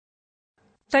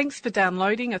Thanks for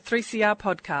downloading a 3CR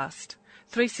podcast.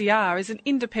 3CR is an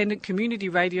independent community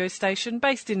radio station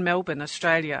based in Melbourne,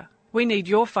 Australia. We need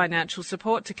your financial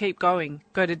support to keep going.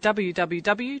 Go to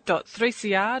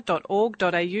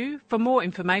www.3cr.org.au for more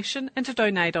information and to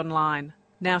donate online.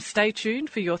 Now stay tuned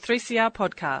for your 3CR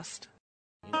podcast.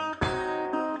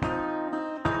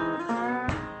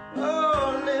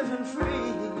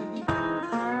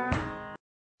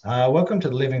 Welcome to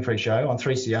the Living Free Show on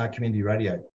 3CR Community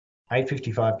Radio,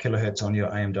 855 kilohertz on your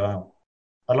AM dial.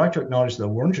 I'd like to acknowledge the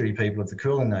Wurundjeri people of the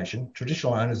Kulin Nation,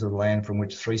 traditional owners of the land from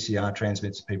which 3CR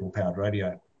transmits people-powered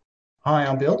radio. Hi,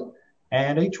 I'm Bill,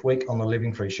 and each week on the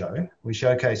Living Free Show, we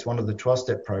showcase one of the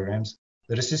 12-step programs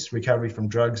that assists recovery from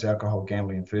drugs, alcohol,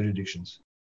 gambling and food addictions.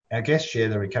 Our guests share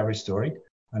their recovery story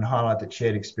and highlight that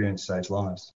shared experience saves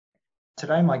lives.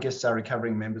 Today, my guests are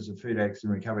recovering members of Food Addicts in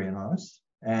Recovery Anonymous,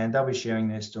 and they'll be sharing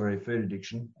their story of food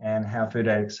addiction and how Food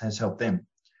Addicts has helped them.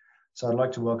 So I'd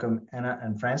like to welcome Anna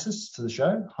and Francis to the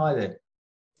show. Hi there.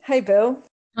 Hey, Bill.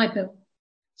 Hi, Bill.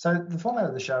 So the format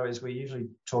of the show is we usually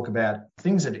talk about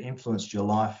things that influenced your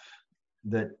life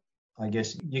that I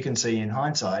guess you can see in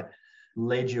hindsight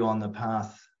led you on the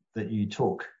path that you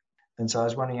took. And so I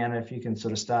was wondering, Anna, if you can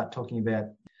sort of start talking about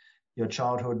your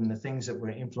childhood and the things that were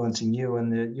influencing you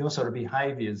and your sort of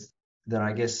behaviours that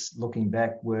I guess looking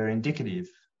back were indicative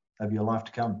of your life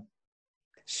to come.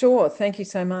 Sure. Thank you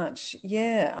so much.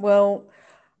 Yeah. Well,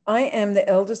 I am the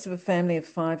eldest of a family of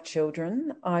 5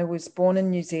 children. I was born in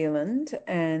New Zealand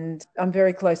and I'm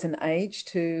very close in age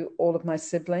to all of my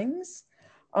siblings.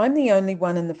 I'm the only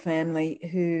one in the family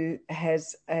who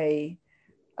has a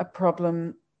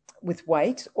problem with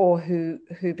weight or who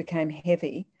became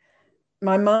heavy.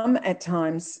 My mum at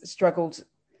times struggled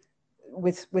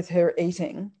with her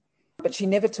eating, but she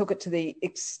never took it to the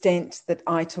extent that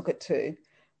I took it to.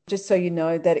 Just so you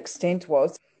know, that extent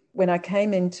was when I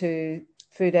came into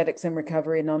Food Addicts in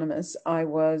Recovery Anonymous, I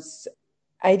was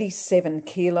 87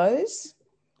 kilos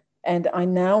and I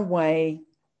now weigh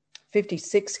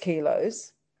 56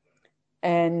 kilos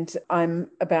and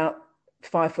I'm about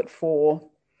 5'4",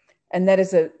 and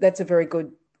that's a very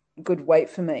good weight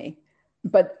for me.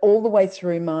 But all the way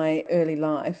through my early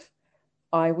life,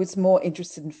 I was more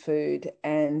interested in food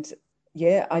and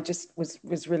I just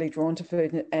was really drawn to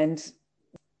food, and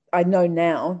I know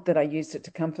now that I used it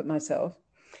to comfort myself,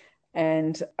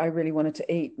 and I really wanted to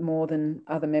eat more than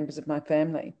other members of my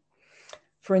family.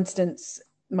 For instance,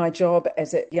 my job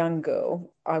as a young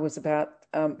girl, I was about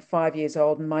 5 years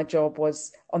old, and my job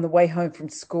was on the way home from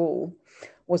school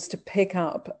was to pick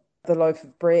up the loaf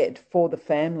of bread for the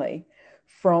family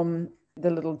from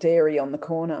the little dairy on the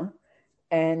corner.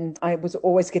 And I was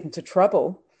always getting into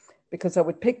trouble because I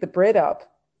would pick the bread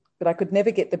up, but I could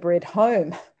never get the bread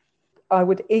home. I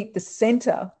would eat the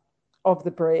centre of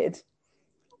the bread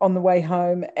on the way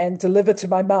home and deliver to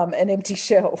my mum an empty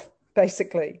shell,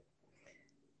 basically.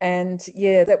 And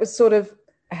that was sort of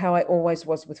how I always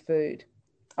was with food.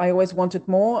 I always wanted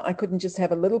more. I couldn't just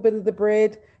have a little bit of the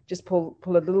bread, just pull a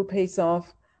little piece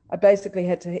off. I basically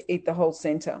had to eat the whole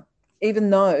centre, even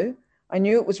though I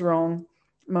knew it was wrong.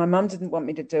 My mum didn't want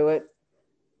me to do it.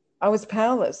 I was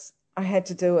powerless. I had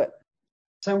to do it.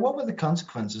 So what were the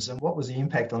consequences and what was the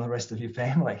impact on the rest of your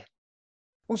family?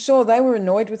 Well, sure, they were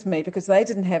annoyed with me because they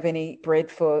didn't have any bread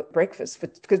for breakfast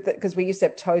because we used to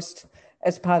have toast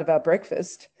as part of our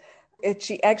breakfast.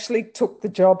 She actually took the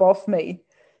job off me,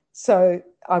 so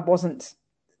I wasn't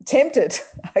tempted,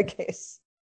 I guess.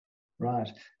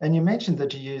 Right. And you mentioned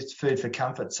that you used food for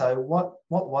comfort. So what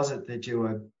was it that you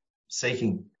were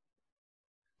seeking?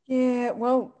 Yeah,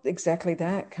 well, exactly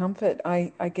that, comfort.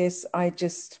 I guess I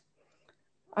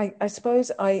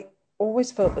suppose I always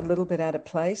felt a little bit out of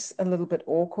place, a little bit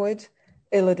awkward,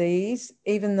 ill at ease,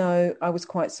 even though I was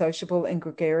quite sociable and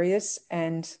gregarious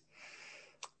and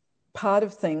part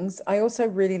of things. I also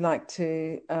really like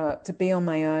to be on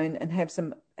my own and have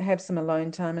some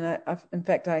alone time. And in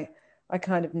fact, I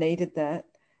kind of needed that.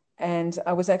 And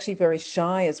I was actually very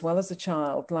shy as well as a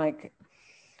child. Like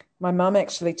my mum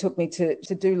actually took me to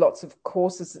do lots of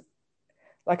courses.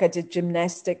 Like I did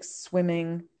gymnastics,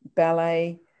 swimming,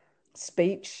 ballet,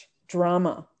 speech,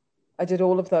 drama. I did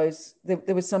all of those.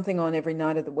 There was something on every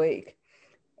night of the week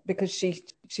because she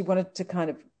wanted to kind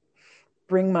of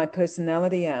bring my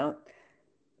personality out,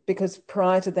 because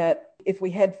prior to that, if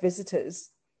we had visitors,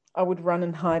 I would run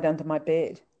and hide under my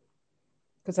bed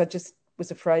because I just was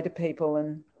afraid of people.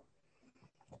 And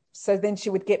so then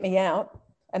she would get me out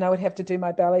and I would have to do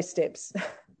my ballet steps.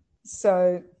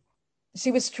 So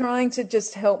she was trying to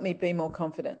just help me be more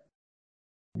confident.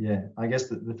 Yeah, I guess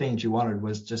the things you wanted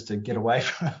was just to get away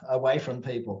from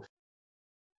people.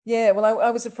 Yeah, well,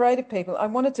 I was afraid of people. I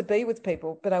wanted to be with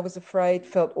people, but I was afraid,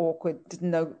 felt awkward,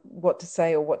 didn't know what to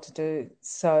say or what to do.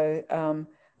 So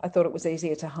I thought it was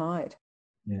easier to hide.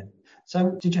 Yeah.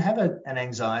 So did you have an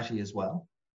anxiety as well?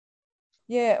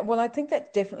 Yeah, well, I think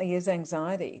that definitely is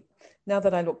anxiety. Now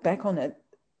that I look back on it,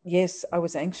 yes, I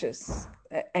was anxious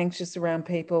around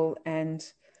people, and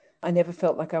I never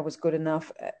felt like I was good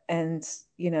enough and,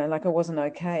 like I wasn't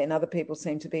okay. And other people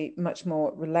seemed to be much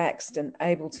more relaxed and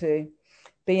able to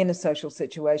be in a social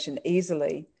situation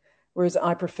easily, whereas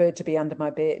I preferred to be under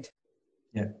my bed.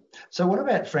 Yeah. So what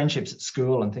about friendships at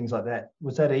school and things like that?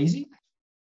 Was that easy?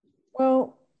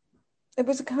 Well,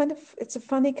 it's a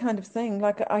funny kind of thing.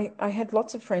 Like I had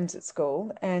lots of friends at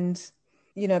school and,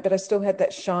 but I still had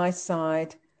that shy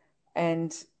side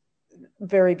and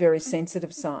very, very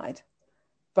sensitive side.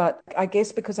 But I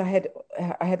guess because I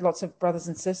had lots of brothers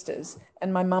and sisters,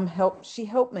 and my mum she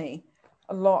helped me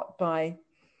a lot by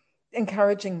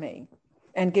encouraging me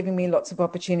and giving me lots of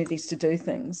opportunities to do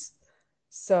things.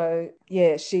 So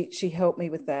yeah, she helped me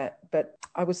with that, but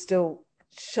I was still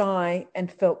shy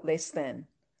and felt less than.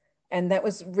 And that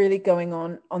was really going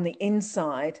on the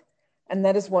inside. And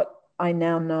that is what I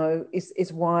now know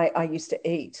is why I used to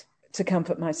eat, to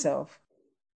comfort myself.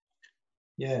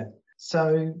 Yeah.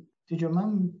 So did your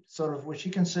mum was she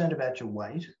concerned about your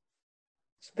weight?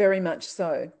 Very much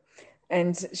so.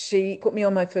 And she put me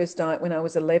on my first diet when I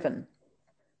was 11.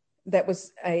 That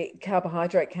was a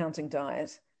carbohydrate counting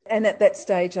diet. And at that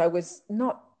stage, I was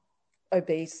not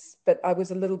obese, but I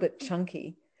was a little bit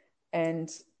chunky. And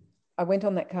I went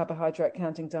on that carbohydrate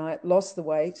counting diet, lost the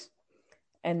weight,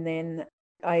 and then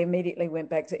I immediately went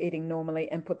back to eating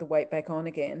normally and put the weight back on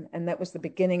again. And that was the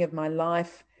beginning of my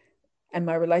life and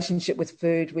my relationship with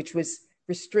food, which was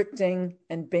restricting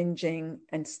and binging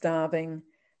and starving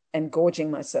and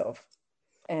gorging myself.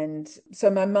 And so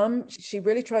my mum, she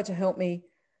really tried to help me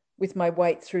with my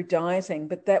weight through dieting,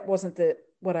 but that wasn't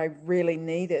what I really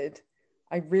needed.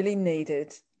 I really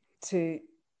needed to,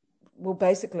 well,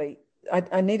 basically,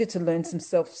 I needed to learn some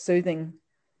self-soothing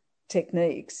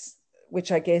techniques,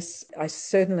 which I guess I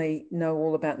certainly know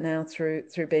all about now through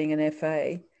being an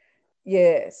FA.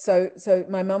 Yeah, so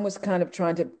my mum was kind of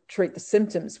trying to treat the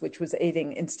symptoms, which was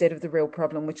eating, instead of the real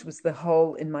problem, which was the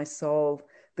hole in my soul,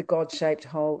 the God-shaped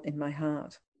hole in my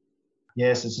heart.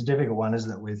 Yes, it's a difficult one,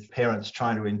 isn't it, with parents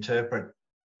trying to interpret,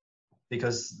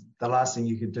 because the last thing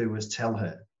you could do was tell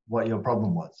her what your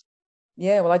problem was.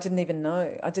 Yeah, well, I didn't even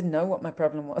know. I didn't know what my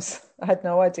problem was. I had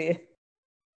no idea.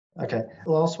 Okay.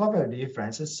 Well, I'll swap over to you,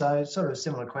 Frances. So sort of a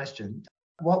similar question.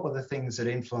 What were the things that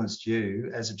influenced you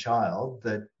as a child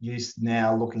that you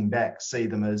now, looking back, see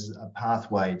them as a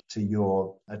pathway to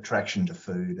your attraction to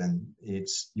food and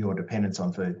your dependence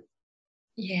on food?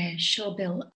 Yeah, sure,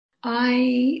 Bill.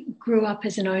 I grew up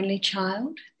as an only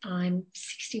child. I'm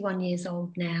 61 years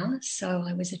old now, so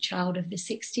I was a child of the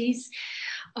 60s.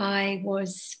 I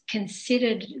was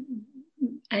considered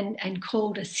and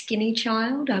called a skinny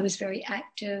child. I was very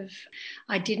active.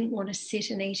 I didn't want to sit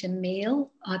and eat a meal,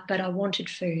 but I wanted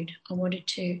food. I wanted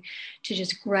to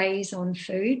just graze on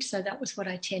food. So that was what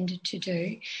I tended to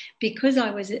do. Because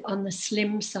I was on the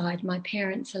slim side, my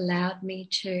parents allowed me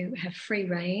to have free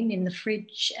rein in the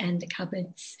fridge and the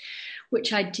cupboards,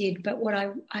 which I did. But what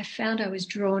I found I was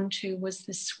drawn to was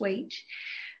the sweet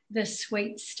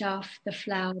stuff, the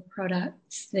flour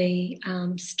products, the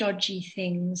stodgy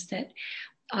things that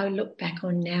I look back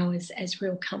on now as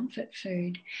real comfort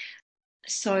food.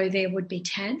 So there would be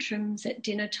tantrums at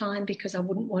dinner time because I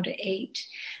wouldn't want to eat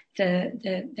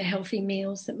the healthy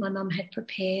meals that my mum had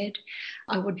prepared.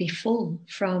 I would be full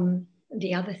from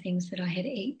the other things that I had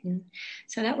eaten.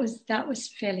 So that was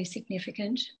fairly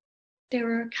significant.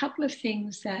 There are a couple of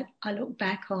things that I look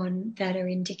back on that are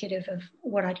indicative of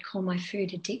what I'd call my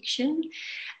food addiction.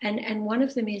 And one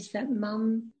of them is that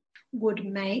mum would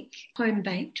make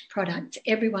home-baked products.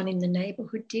 Everyone in the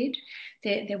neighbourhood did.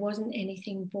 There wasn't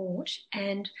anything bought.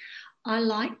 And I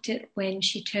liked it when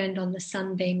she turned on the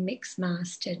Sunbeam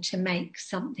Mixmaster to make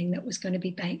something that was going to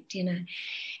be baked in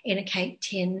a cake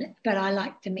tin. But I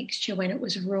liked the mixture when it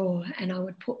was raw, and I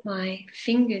would put my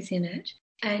fingers in it.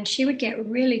 And she would get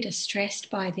really distressed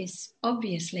by this,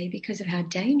 obviously, because of how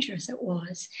dangerous it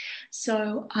was.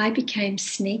 So I became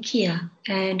sneakier,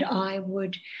 and I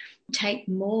would take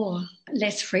more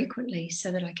less frequently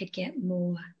so that I could get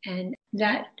more. And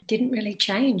that didn't really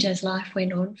change as life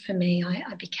went on for me.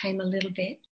 I became a little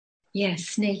bit,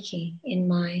 sneaky in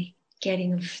my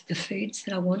getting of the foods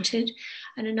that I wanted.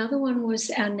 And another one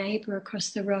was our neighbour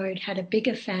across the road had a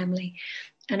bigger family,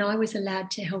 and I was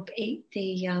allowed to help eat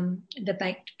the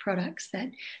baked products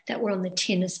that were on the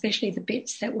tin, especially the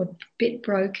bits that were a bit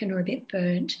broken or a bit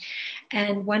burnt.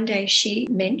 And one day she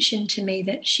mentioned to me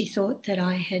that she thought that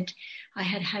I had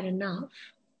had enough.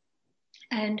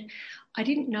 And I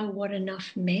didn't know what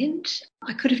enough meant.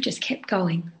 I could have just kept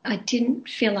going. I didn't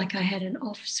feel like I had an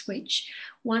off switch.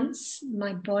 Once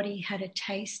my body had a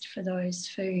taste for those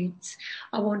foods,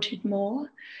 I wanted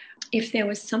more. If there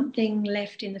was something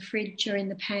left in the fridge or in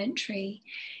the pantry,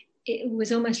 it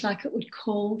was almost like it would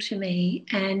call to me,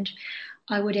 and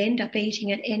I would end up eating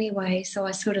it anyway. So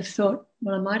I sort of thought,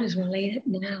 well, I might as well eat it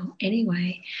now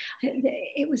anyway.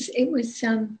 It was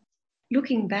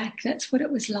looking back, that's what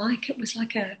it was like. It was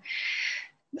like a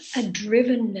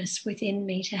drivenness within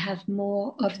me to have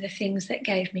more of the things that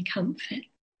gave me comfort.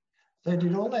 So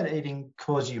did all that eating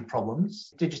cause you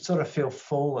problems? Did you sort of feel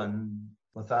full and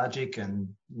lethargic and,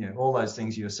 you know, all those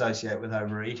things you associate with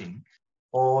overeating?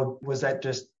 Or was that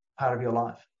just part of your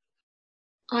life?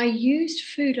 I used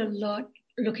food a lot.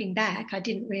 Looking back, I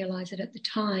didn't realise it at the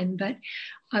time, but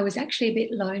I was actually a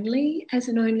bit lonely as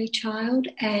an only child,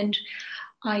 and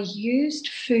I used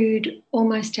food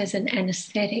almost as an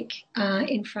anaesthetic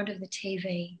in front of the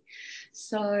TV.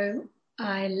 So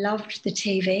I loved the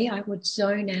TV. I would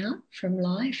zone out from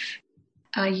life.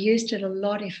 I used it a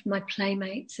lot if my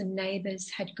playmates and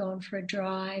neighbours had gone for a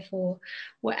drive or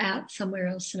were out somewhere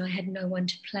else and I had no one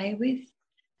to play with.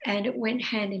 And it went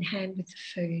hand in hand with the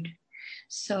food.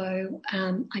 So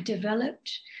I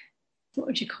developed, what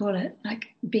would you call it, like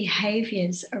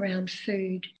behaviours around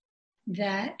food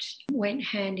that went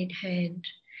hand in hand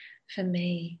for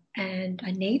me, and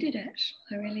I needed it.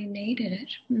 I really needed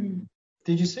it.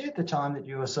 Did you see at the time that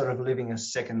you were sort of living a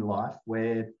second life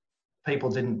where people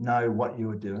didn't know what you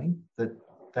were doing,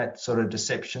 that sort of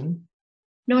deception?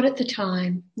 Not at the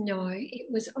time, no.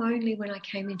 It was only when I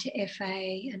came into FA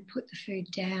and put the food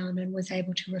down and was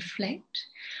able to reflect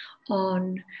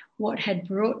on what had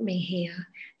brought me here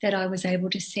that I was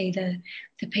able to see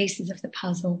the pieces of the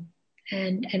puzzle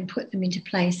and put them into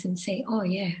place and see, oh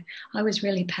yeah, I was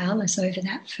really powerless over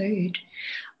that food.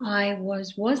 I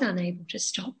was unable to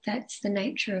stop. That's the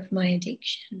nature of my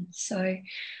addiction. So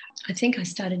I think I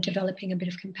started developing a bit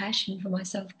of compassion for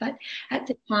myself. But at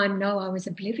the time, no, I was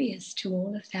oblivious to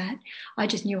all of that. I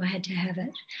just knew I had to have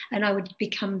it. And I would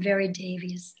become very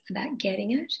devious about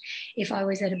getting it. If I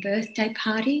was at a birthday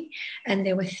party and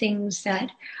there were things that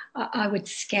I would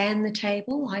scan the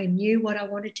table, I knew what I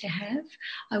wanted to have.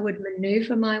 I would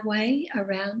maneuver my way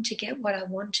around to get what I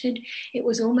wanted. It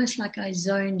was almost like I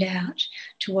zoned out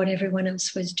to what everyone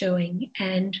else was doing.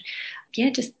 And yeah,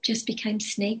 just became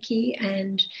sneaky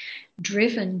and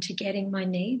driven to getting my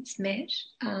needs met,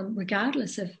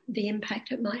 regardless of the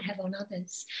impact it might have on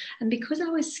others. And because I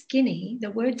was skinny,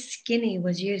 the word skinny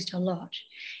was used a lot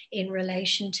in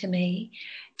relation to me.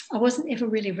 I wasn't ever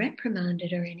really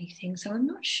reprimanded or anything. So I'm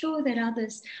not sure that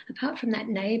others, apart from that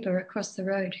neighbour across the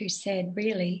road who said,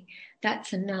 really,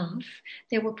 that's enough,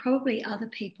 there were probably other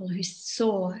people who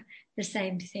saw the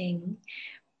same thing,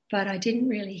 but I didn't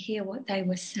really hear what they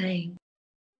were saying.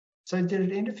 So did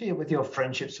it interfere with your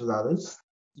friendships with others,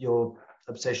 your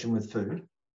obsession with food?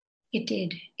 It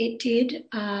did. It did.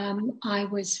 I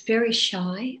was very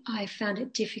shy. I found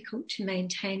it difficult to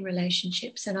maintain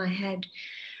relationships, and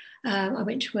I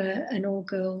went to an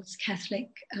all-girls Catholic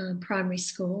primary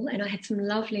school, and I had some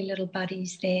lovely little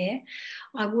buddies there.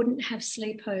 I wouldn't have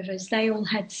sleepovers. They all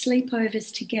had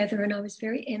sleepovers together, and I was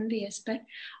very envious, but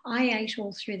I ate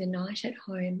all through the night at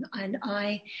home, and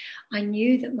I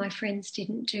knew that my friends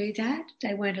didn't do that.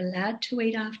 They weren't allowed to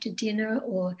eat after dinner,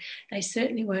 or they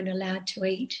certainly weren't allowed to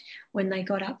eat when they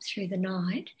got up through the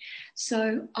night.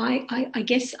 So I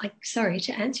guess, sorry,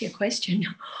 to answer your question,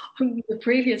 the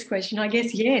previous question, I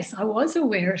guess, yes, I was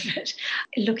aware of it.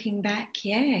 Looking back,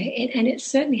 yeah, and it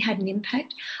certainly had an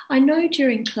impact. I know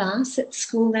during class at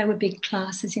school, they were big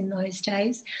classes in those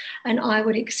days, and I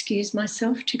would excuse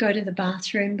myself to go to the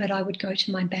bathroom, but I would go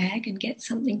to my bag and get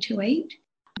something to eat.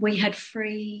 We had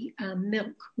free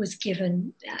milk was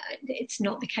given. It's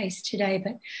not the case today,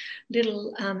 but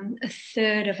a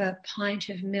third of a pint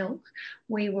of milk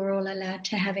we were all allowed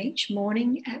to have each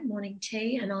morning at morning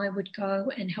tea, and I would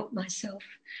go and help myself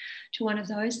to one of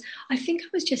those. I think I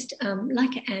was just,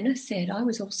 like Anna said, I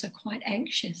was also quite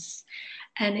anxious,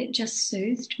 and it just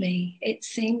soothed me. It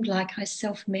seemed like I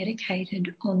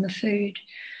self-medicated on the food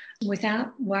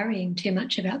without worrying too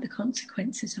much about the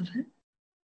consequences of it.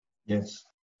 Yes.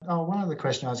 Oh, one other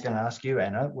question I was going to ask you,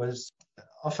 Anna, was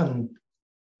often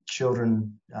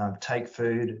children take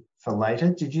food for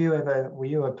later. Were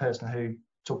you a person who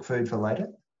took food for later?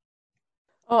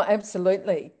 Oh,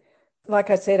 absolutely.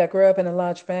 Like I said, I grew up in a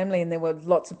large family and there were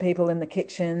lots of people in the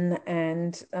kitchen.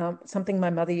 And something my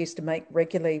mother used to make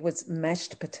regularly was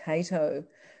mashed potato,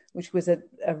 which was a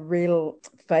real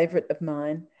favourite of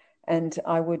mine. And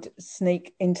I would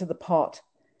sneak into the pot,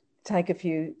 take a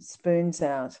few spoons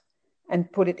out,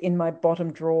 and put it in my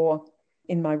bottom drawer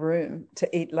in my room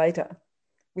to eat later,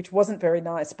 which wasn't very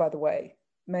nice, by the way.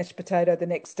 Mashed potato the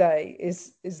next day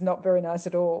is not very nice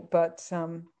at all. But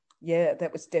yeah,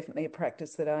 that was definitely a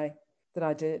practice that I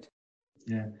did.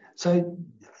 Yeah. So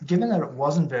given that it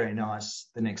wasn't very nice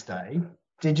the next day,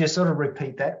 did you sort of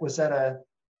repeat that? Was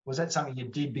that something you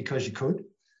did because you could?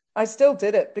 I still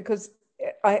did it because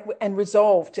and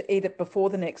resolved to eat it before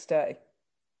the next day.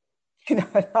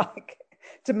 Like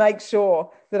to make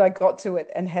sure that I got to it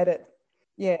and had it,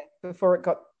 before it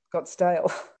got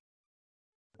stale.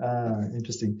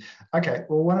 Interesting. Okay,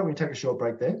 well, why don't we take a short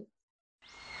break there?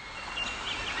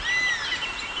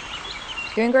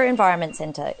 Goongerah Environment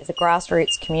Centre is a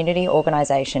grassroots community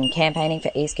organisation campaigning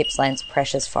for East Gippsland's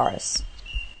precious forests.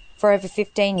 For over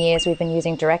 15 years, we've been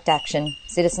using direct action,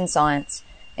 citizen science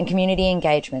and community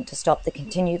engagement to stop the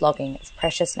continued logging of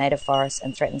precious native forests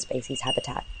and threatened species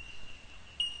habitat.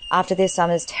 After this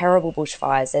summer's terrible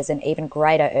bushfires, there's an even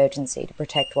greater urgency to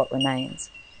protect what remains,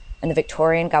 and the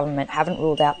Victorian government haven't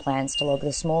ruled out plans to log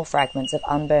the small fragments of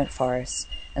unburnt forests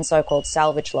and so-called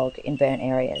salvage log in burnt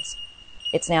areas.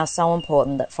 It's now so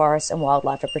important that forests and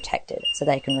wildlife are protected so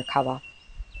they can recover.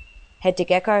 Head to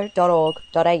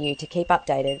gecko.org.au to keep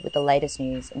updated with the latest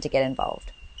news and to get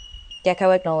involved.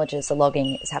 Gecko acknowledges the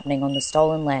logging is happening on the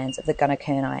stolen lands of the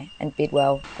Gunnakurnai and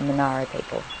Bidwell and Monaro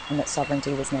people, and that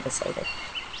sovereignty was never ceded.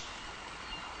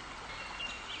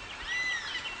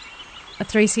 A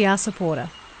 3CR supporter.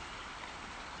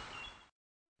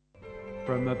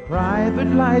 From a private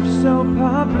life so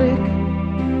public,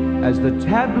 as the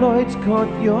tabloids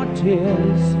caught your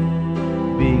tears,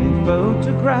 being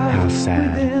photographed. How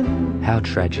sad, how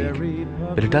tragic.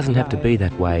 But it doesn't have to be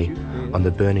that way on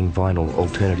the Burning Vinyl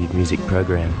alternative music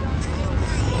program.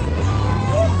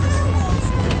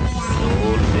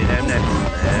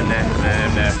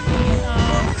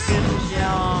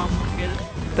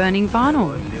 Burning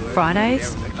Vinyl,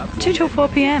 Fridays, 2 till 4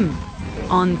 p.m.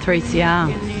 on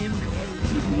 3CR.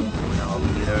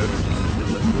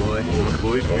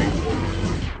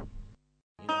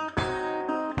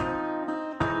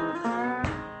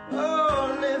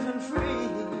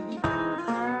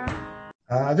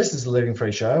 This is the Living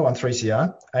Free Show on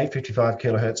 3CR, 855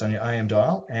 kilohertz on your AM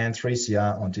dial and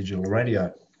 3CR on digital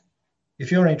radio.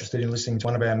 If you're interested in listening to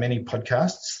one of our many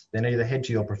podcasts, then either head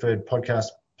to your preferred podcast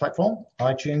platform,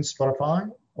 iTunes, Spotify,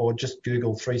 or just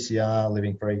Google 3CR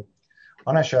Living Free.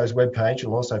 On our show's webpage,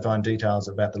 you'll also find details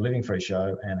about the Living Free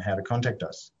Show and how to contact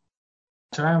us.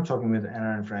 Today I'm talking with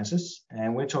Anna and Francis,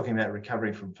 and we're talking about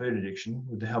recovery from food addiction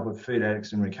with the help of Food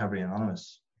Addicts and Recovery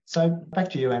Anonymous. So back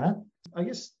to you, Anna. I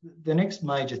guess the next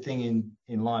major thing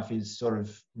in life is sort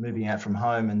of moving out from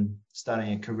home and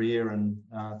starting a career and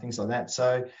things like that.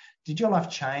 So did your life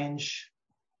change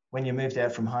when you moved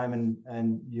out from home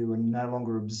and you were no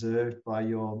longer observed by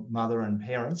your mother and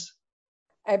parents?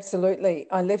 Absolutely.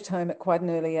 I left home at quite an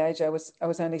early age. I was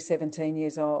only 17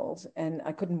 years old, and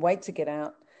I couldn't wait to get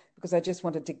out because I just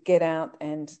wanted to get out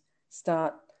and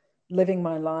start living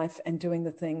my life and doing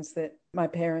the things that my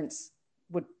parents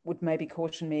would maybe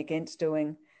caution me against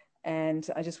doing. And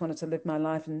I just wanted to live my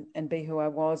life and be who I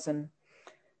was and,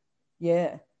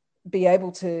 be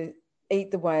able to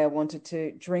eat the way I wanted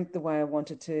to, drink the way I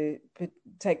wanted to,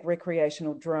 take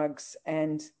recreational drugs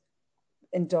and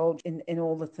indulge in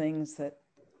all the things that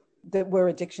were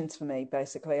addictions for me,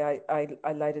 basically, I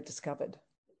later discovered.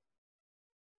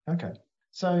 Okay.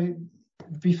 So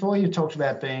before you talked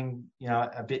about being,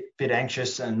 a bit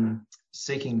anxious and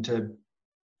seeking to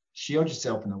shield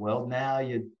yourself in the world, now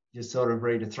you're sort of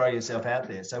ready to throw yourself out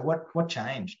there. So what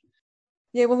changed?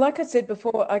 Yeah, well, like I said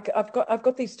before, I've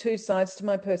got these two sides to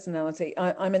my personality.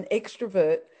 I'm an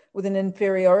extrovert with an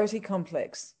inferiority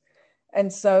complex.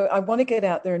 And so I want to get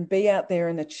out there and be out there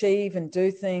and achieve and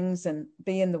do things and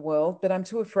be in the world, but I'm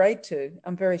too afraid to.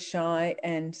 I'm very shy,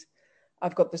 and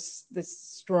I've got this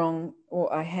strong,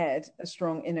 or I had a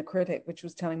strong inner critic, which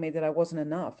was telling me that I wasn't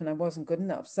enough and I wasn't good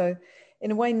enough. So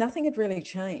in a way, nothing had really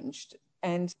changed.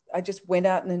 And I just went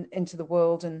out and into the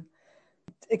world and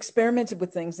experimented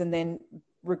with things and then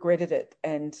regretted it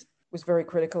and was very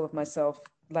critical of myself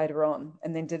later on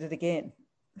and then did it again.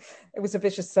 It was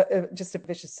just a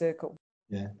vicious circle.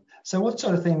 Yeah. So what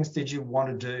sort of things did you want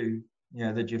to do,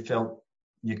 that you felt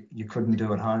you couldn't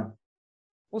do at home?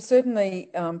 Well, certainly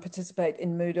participate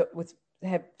in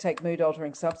take mood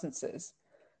altering substances.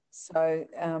 So,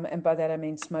 and by that I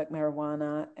mean smoke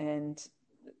marijuana and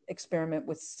experiment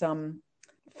with some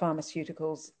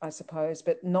pharmaceuticals, I suppose,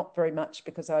 but not very much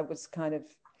because I was kind of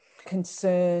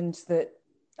concerned that,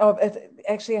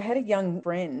 actually I had a young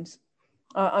friend.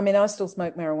 I mean, I still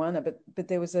smoke marijuana, but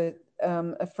there was a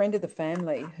friend of the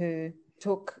family who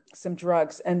took some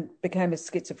drugs and became a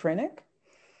schizophrenic.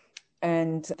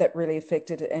 And that really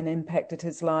affected and impacted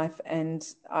his life. And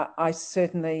I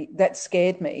certainly, that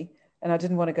scared me, and I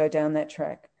didn't want to go down that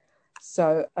track.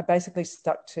 So I basically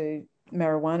stuck to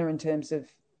marijuana in terms of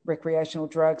recreational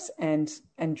drugs and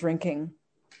drinking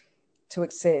to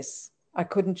excess. I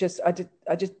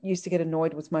just used to get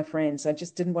annoyed with my friends. I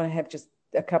just didn't want to have just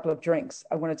a couple of drinks.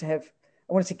 I wanted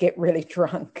to get really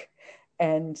drunk.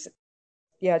 And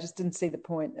yeah, I just didn't see the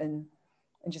point in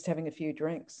just having a few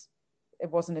drinks. It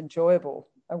wasn't enjoyable.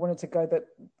 I wanted to go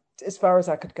as far as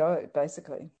I could go,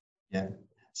 basically. Yeah.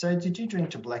 So did you drink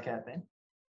to blackout then?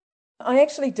 I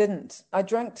actually didn't. I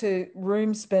drank to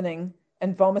room spinning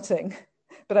and vomiting,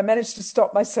 but I managed to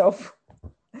stop myself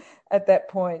at that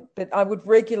point. But I would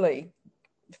regularly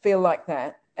feel like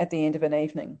that at the end of an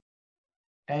evening.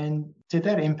 And did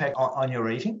that impact on your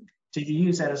eating? Did you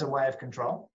use that as a way of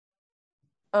control?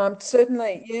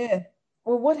 Certainly, yeah.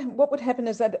 Well, what would happen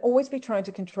is I'd always be trying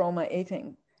to control my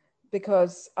eating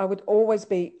because I would always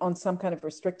be on some kind of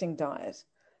restricting diet.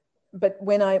 But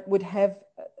when I would have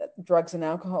drugs and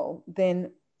alcohol,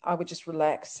 then I would just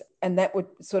relax, and that would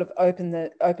sort of open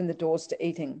the doors to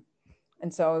eating.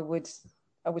 And so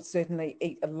I would certainly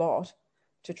eat a lot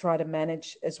to try to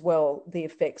manage as well the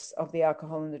effects of the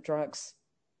alcohol and the drugs.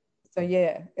 So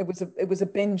yeah, it was a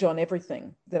binge on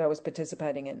everything that I was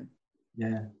participating in.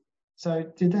 Yeah. So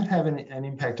did that have an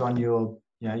impact on your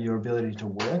ability to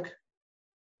work?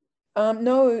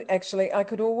 No, actually, I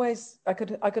could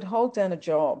hold down a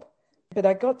job, but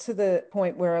I got to the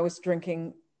point where I was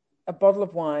drinking a bottle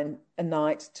of wine a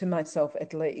night to myself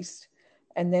at least,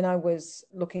 and then I was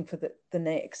looking for the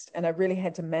next, and I really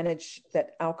had to manage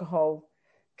that alcohol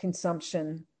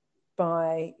consumption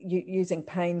by using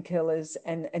painkillers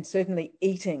and certainly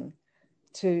eating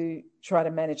to try to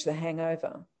manage the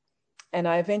hangover. And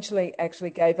I eventually actually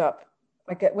gave up.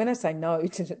 When I say no,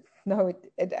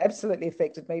 it absolutely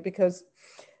affected me, because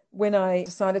when I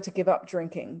decided to give up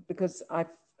drinking, because I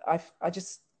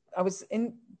was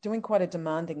doing quite a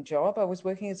demanding job. I was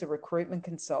working as a recruitment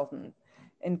consultant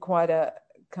in quite a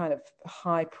kind of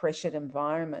high pressured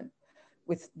environment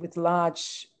with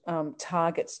large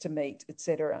targets to meet,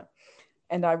 etc.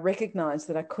 And I recognized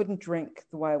that I couldn't drink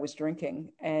the way I was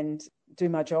drinking and do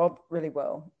my job really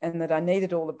well, and that I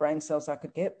needed all the brain cells I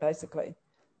could get, basically.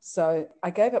 So I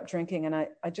gave up drinking, and I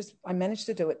managed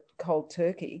to do it cold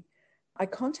turkey. I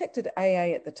contacted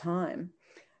AA at the time,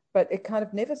 but it kind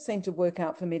of never seemed to work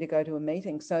out for me to go to a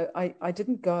meeting. So I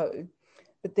didn't go.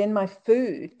 But then my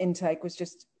food intake was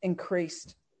just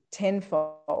increased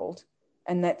tenfold.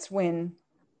 And that's when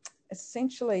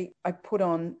essentially I put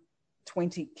on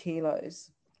 20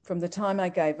 kilos from the time I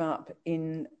gave up,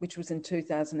 which was in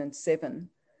 2007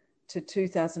 to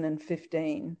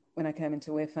 2015 when I came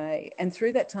into FA. And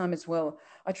through that time as well,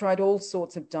 I tried all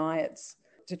sorts of diets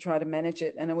to try to manage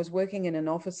it. And I was working in an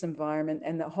office environment,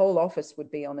 and the whole office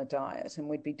would be on a diet, and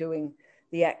we'd be doing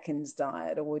the Atkins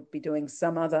diet, or would be doing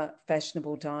some other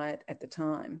fashionable diet at the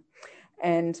time.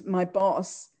 And my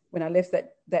boss, when I left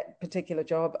that particular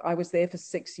job, I was there for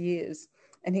 6 years,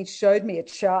 and he showed me a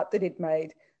chart that he'd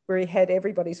made where he had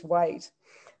everybody's weight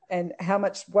and how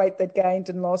much weight they'd gained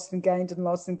and lost and gained and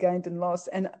lost and gained and lost.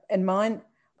 And mine,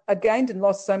 I'd gained and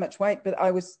lost so much weight, but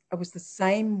I was the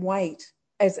same weight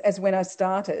as when I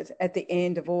started at the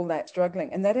end of all that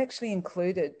struggling. And that actually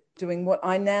included doing what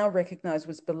I now recognize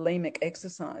was bulimic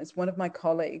exercise. One of my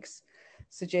colleagues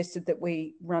suggested that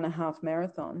we run a half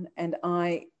marathon, and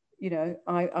I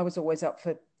was always up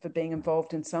for being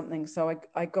involved in something. So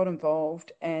I got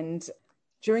involved, and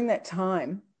during that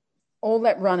time, all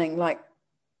that running, like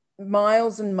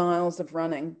miles and miles of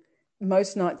running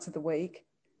most nights of the week,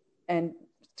 and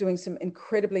doing some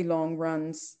incredibly long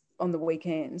runs on the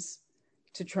weekends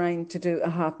to train to do a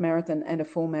half marathon and a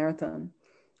full marathon.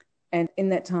 And in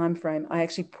that time frame, I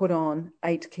actually put on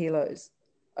 8 kilos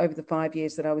over the 5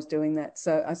 years that I was doing that.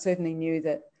 So I certainly knew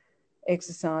that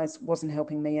exercise wasn't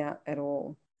helping me out at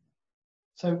all.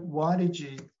 So why did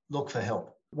you look for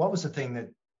help? What was the thing that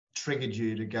triggered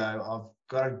you to go, I've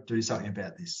got to do something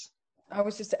about this? I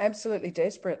was just absolutely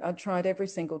desperate. I'd tried every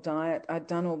single diet. I'd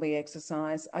done all the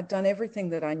exercise. I'd done everything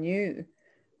that I knew,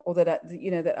 or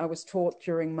that I was taught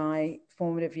during my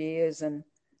formative years, and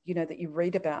that you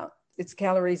read about. It's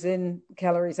calories in,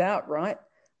 calories out, right?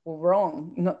 well,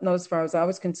 wrong, not as far as I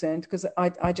was concerned, because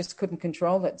I just couldn't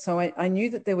control it. So I knew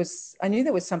that there was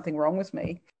something wrong with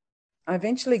me. I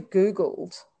eventually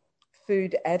Googled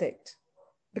food addict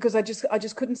because I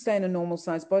just couldn't stay in a normal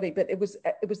sized body. But it was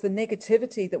the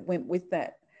negativity that went with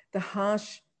that, the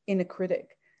harsh inner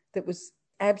critic that was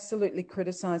absolutely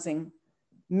criticizing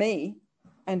me,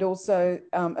 and also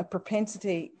a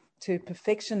propensity to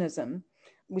perfectionism,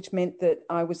 which meant that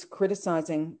I was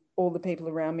criticizing all the people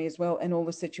around me as well and all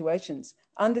the situations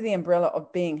under the umbrella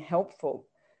of being helpful.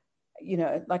 You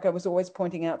know, like I was always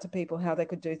pointing out to people how they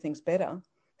could do things better.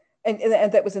 And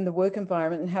that was in the work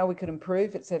environment and how we could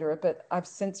improve, etc. But I've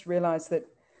since realized that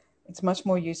it's much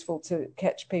more useful to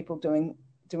catch people doing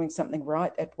something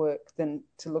right at work than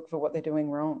to look for what they're doing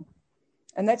wrong.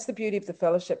 And that's the beauty of the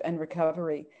fellowship and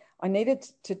recovery. I needed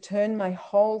to turn my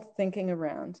whole thinking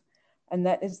around, and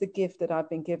that is the gift that I've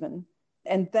been given.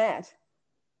 And that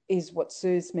is what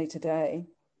soothes me today,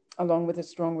 along with a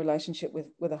strong relationship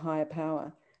with a higher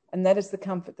power. And that is the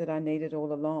comfort that I needed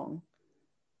all along.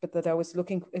 But that I was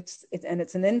looking, it's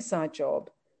an inside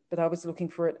job, but I was looking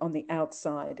for it on the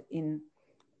outside in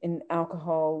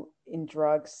alcohol, in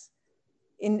drugs,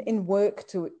 in work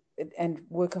and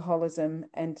workaholism,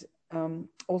 and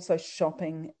also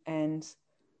shopping and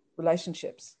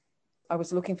relationships. I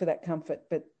was looking for that comfort,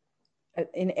 but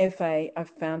in FA, I've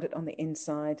found it on the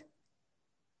inside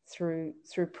through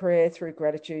prayer, through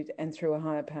gratitude, and through a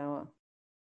higher power.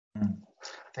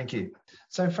 Thank you.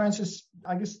 So, Frances,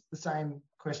 I guess the same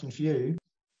question for you.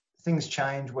 Things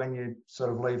change when you sort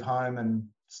of leave home and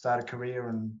start a career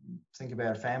and think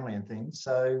about a family and things.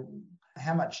 So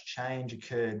how much change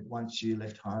occurred once you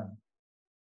left home?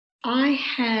 I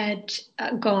had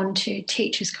gone to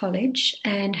Teachers College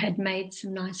and had made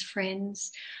some nice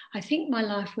friends. I think my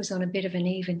life was on a bit of an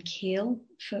even keel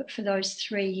for those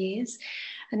 3 years.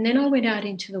 And then I went out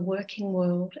into the working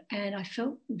world and I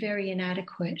felt very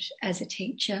inadequate as a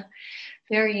teacher,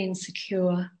 very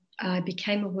insecure. I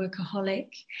became a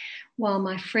workaholic while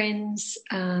my friends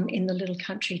in the little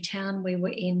country town we were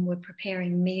in were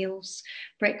preparing meals,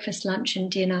 breakfast, lunch and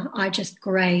dinner. I just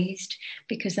grazed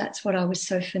because that's what I was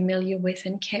so familiar with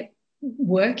and kept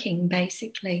working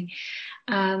basically.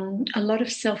 A lot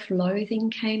of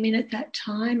self-loathing came in at that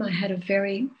time. I had a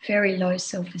very, very low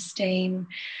self-esteem,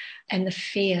 and the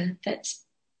fear that's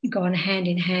gone hand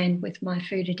in hand with my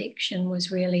food addiction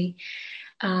was really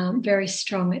very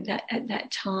strong at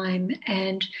that time.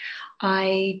 And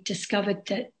I discovered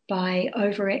that by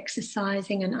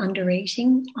over-exercising and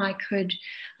under-eating, I could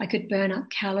burn up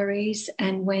calories.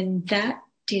 And when that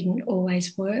didn't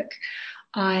always work,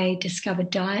 I discovered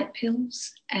diet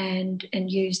pills and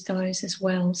used those as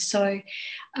well. So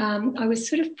I was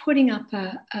sort of putting up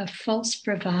a false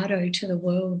bravado to the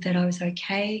world that I was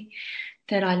okay,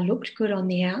 that I looked good on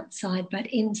the outside, but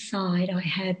inside I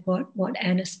had what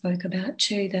Anna spoke about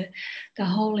too, the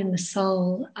hole in the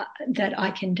soul that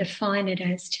I can define it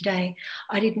as today.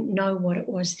 I didn't know what it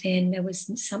was then. There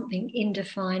was something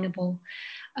indefinable.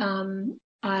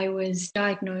 I was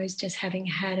diagnosed as having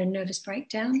had a nervous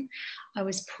breakdown. I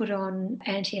was put on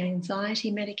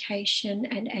anti-anxiety medication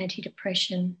and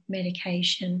antidepressant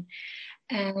medication,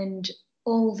 and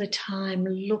all the time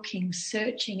looking,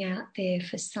 searching out there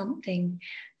for something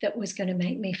that was going to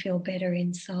make me feel better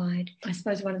inside. I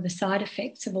suppose one of the side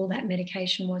effects of all that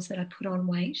medication was that I put on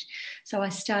weight. So I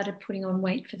started putting on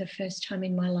weight for the first time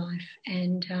in my life,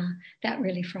 and that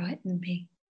really frightened me.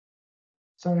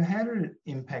 So how did it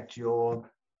impact your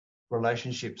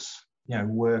relationships,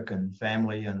 work and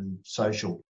family and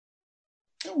social?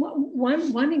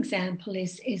 One example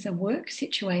is a work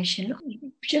situation.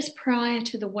 Just prior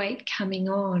to the weight coming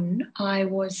on, I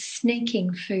was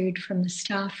sneaking food from the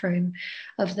staff room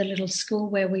of the little school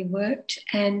where we worked,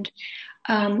 and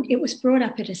it was brought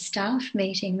up at a staff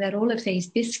meeting that all of these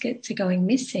biscuits are going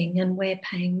missing and we're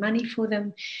paying money for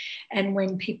them, and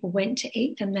when people went to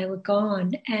eat them, they were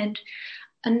gone. And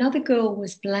another girl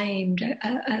was blamed,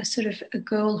 a sort of a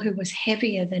girl who was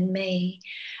heavier than me,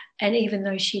 and even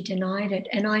though she denied it,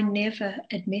 and I never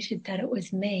admitted that it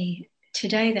was me.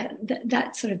 Today,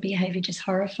 that sort of behaviour just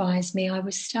horrifies me. I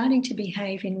was starting to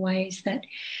behave in ways that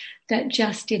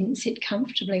just didn't sit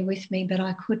comfortably with me, but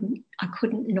I couldn't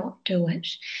not do it.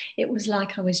 It was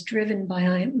like I was driven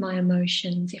by my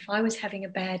emotions. If I was having a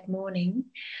bad morning,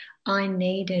 I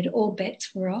needed, all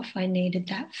bets were off, I needed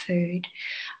that food.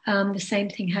 The same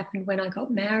thing happened when I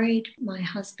got married. My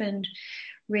husband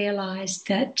realised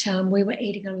that we were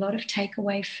eating a lot of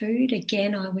takeaway food.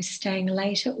 Again, I was staying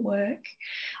late at work.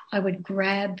 I would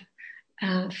grab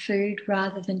food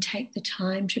rather than take the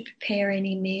time to prepare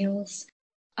any meals.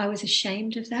 I was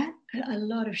ashamed of that. A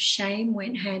lot of shame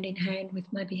went hand in hand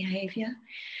with my behaviour.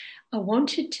 I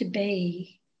wanted to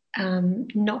be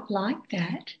not like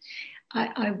that.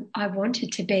 I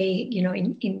wanted to be,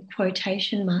 in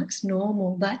quotation marks,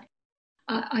 normal, but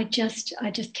I just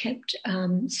kept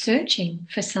searching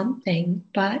for something.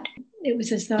 But it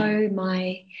was as though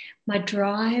my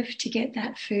drive to get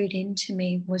that food into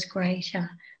me was greater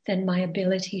than my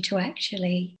ability to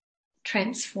actually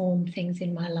transform things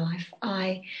in my life.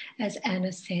 As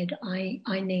Anna said,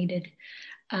 I needed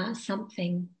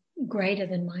something greater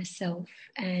than myself,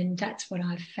 and that's what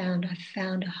I've found. I've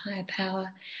found a higher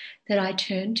power that I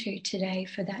turn to today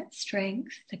for that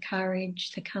strength, the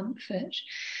courage, the comfort,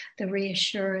 the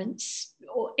reassurance,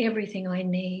 or everything I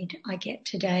need I get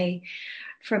today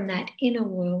from that inner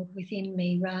world within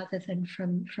me rather than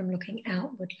from looking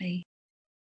outwardly.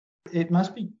 It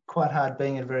must be quite hard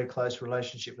being in a very close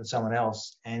relationship with someone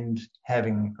else and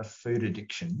having a food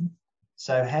addiction.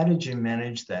 So how did you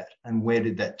manage that, and where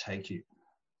did that take you?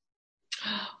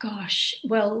 Oh, gosh.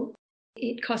 Well,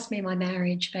 it cost me my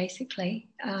marriage, basically.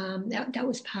 That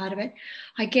was part of it.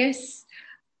 I guess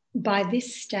by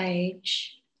this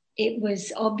stage, it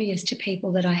was obvious to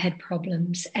people that I had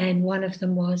problems, and one of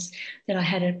them was that I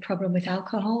had a problem with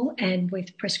alcohol and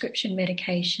with prescription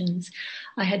medications.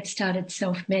 I had started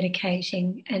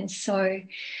self-medicating, and so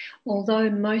although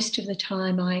most of the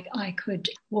time I could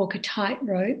walk a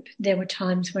tightrope, there were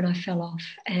times when I fell off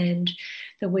and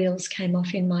the wheels came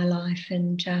off in my life,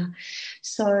 and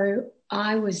so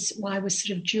I was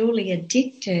sort of dually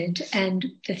addicted, and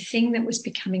the thing that was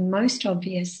becoming most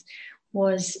obvious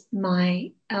was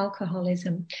my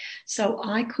alcoholism. So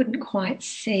I couldn't quite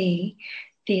see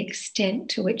the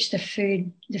extent to which the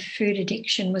food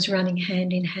addiction was running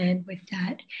hand in hand with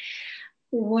that.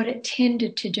 What it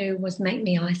tended to do was make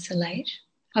me isolate.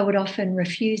 I would often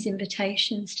refuse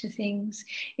invitations to things.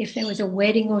 If there was a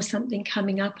wedding or something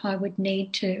coming up, I would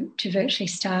need to virtually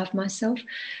starve myself.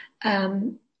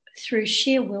 Through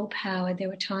sheer willpower, there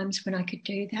were times when I could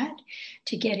do that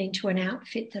to get into an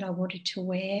outfit that I wanted to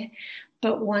wear.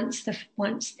 But once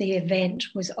the event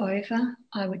was over,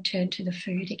 I would turn to the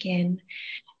food again.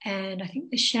 And I think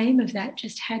the shame of that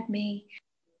just had me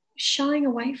shying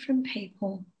away from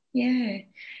people. Yeah.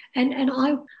 And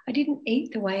I didn't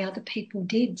eat the way other people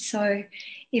did. So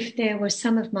if there were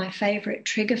some of my favourite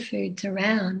trigger foods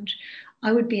around,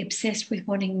 I would be obsessed with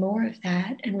wanting more of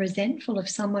that and resentful of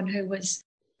someone who was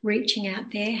reaching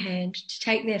out their hand to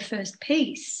take their first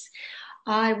piece.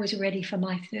 I was ready for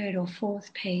my third or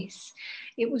fourth piece.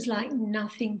 It was like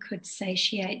nothing could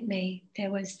satiate me. There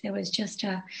was just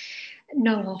a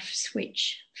no off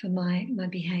switch for my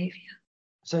behaviour.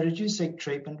 So did you seek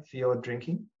treatment for your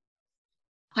drinking?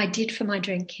 I did for my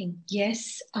drinking,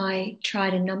 yes. I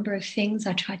tried a number of things.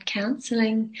 I tried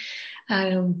counselling,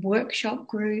 workshop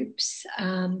groups.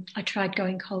 I tried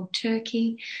going cold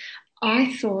turkey.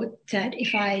 I thought that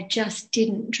if I just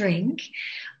didn't drink,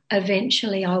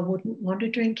 eventually I wouldn't want to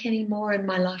drink anymore and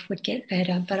my life would get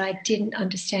better. But I didn't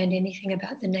understand anything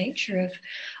about the nature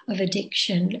of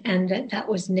addiction, and that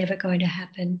was never going to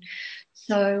happen.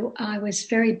 So I was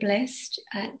very blessed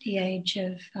at the age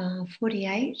of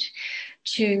 48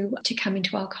 to come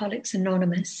into Alcoholics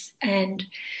Anonymous. And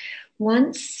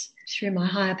once, through my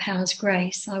higher power's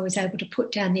grace, I was able to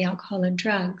put down the alcohol and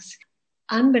drugs.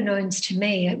 Unbeknownst to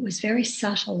me, it was very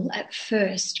subtle at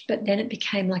first, but then it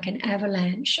became like an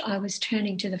avalanche. I was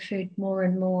turning to the food more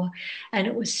and more, and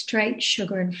it was straight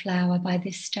sugar and flour by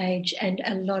this stage, and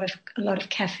a lot of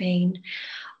caffeine.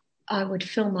 I would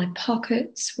fill my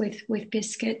pockets with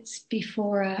biscuits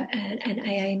before an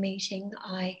AA meeting.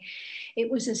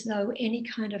 It was as though any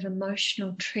kind of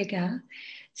emotional trigger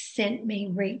sent me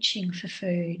reaching for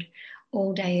food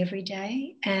all day, every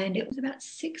day. And it was about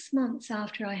 6 months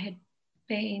after I had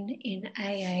been in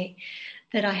AA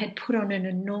that I had put on an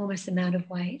enormous amount of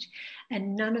weight,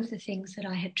 and none of the things that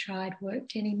I had tried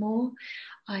worked anymore.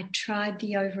 I tried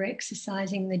the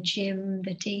over-exercising, the gym,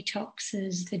 the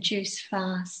detoxes, the juice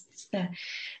fasts,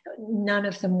 none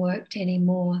of them worked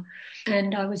anymore.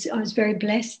 And I was very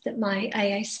blessed that my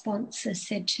AA sponsor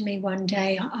said to me one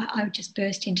day, I just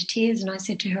burst into tears, and I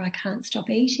said to her, I can't stop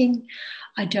eating.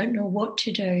 I don't know what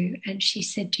to do. And she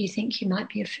said, do you think you might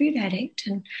be a food addict?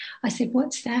 And I said,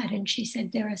 what's that? And she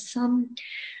said, there are some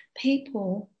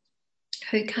people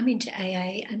who come into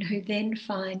AA and who then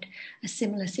find a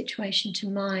similar situation to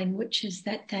mine, which is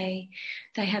that they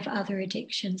have other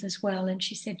addictions as well. And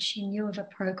she said she knew of a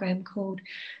program called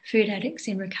Food Addicts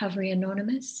in Recovery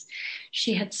Anonymous.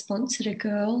 She had sponsored a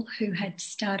girl who had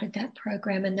started that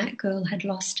program, and that girl had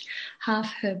lost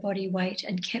half her body weight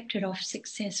and kept it off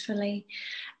successfully,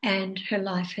 and her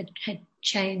life had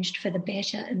changed for the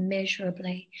better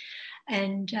immeasurably.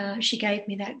 And she gave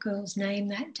me that girl's name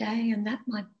that day, and that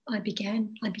I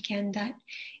began that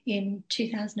in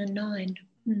 2009.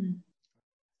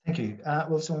 Thank you.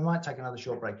 So we might take another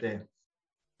short break there.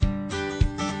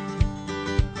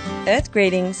 Earth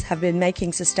Greetings have been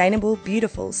making sustainable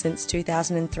beautiful since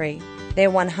 2003. Their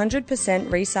 100%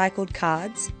 recycled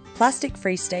cards,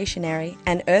 plastic-free stationery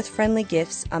and earth-friendly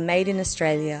gifts are made in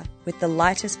Australia with the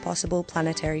lightest possible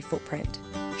planetary footprint.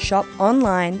 Shop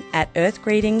online at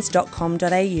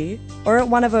earthgreetings.com.au or at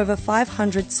one of over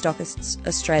 500 stockists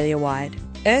Australia-wide.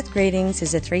 Earth Greetings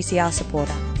is a 3CR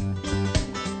supporter.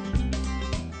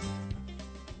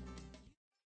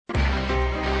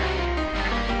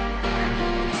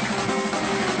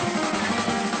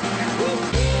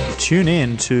 Tune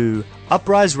in to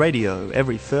Uprise Radio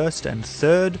every first and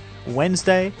third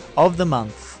Wednesday of the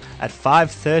month at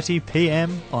 5:30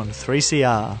 p.m. on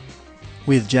 3CR.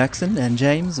 With Jackson and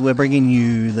James, we're bringing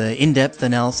you the in-depth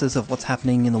analysis of what's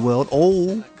happening in the world,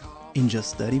 all in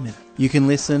just 30 minutes. You can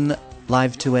listen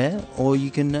live to air, or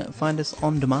you can find us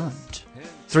on demand.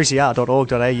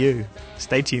 3cr.org.au.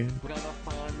 Stay tuned.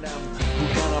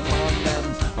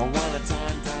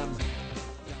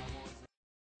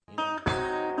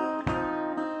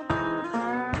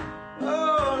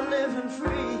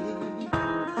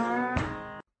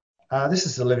 This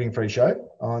is the Living Free Show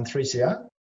on 3CR.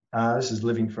 This is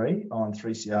Living Free on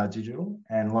 3CR Digital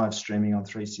and live streaming on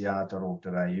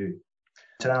 3cr.org.au.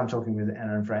 Today I'm talking with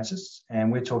Anna and Francis, and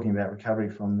we're talking about recovery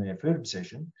from their food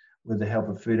obsession with the help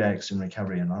of Food Addicts and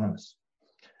Recovery Anonymous.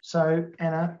 So,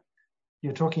 Anna,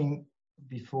 you're talking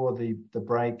before the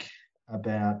break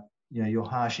about, your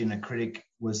harsh inner critic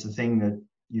was the thing that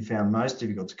you found most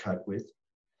difficult to cope with.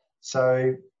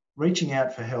 So, reaching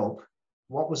out for help,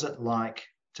 what was it like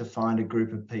to find a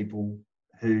group of people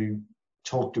who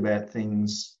talked about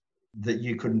things that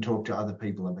you couldn't talk to other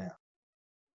people about?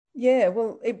 Yeah,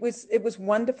 well, it was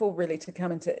wonderful really to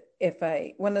come into FA.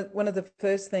 One of the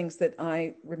first things that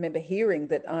I remember hearing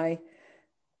that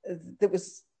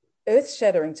was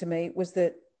earth-shattering to me was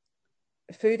that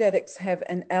food addicts have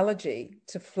an allergy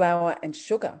to flour and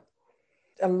sugar.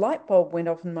 A light bulb went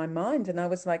off in my mind, and I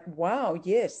was like, wow,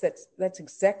 yes, that's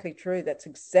exactly true. That's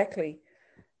exactly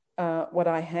what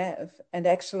I have. And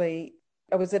actually,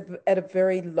 I was at a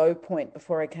very low point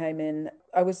before I came in.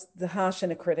 I was the harsh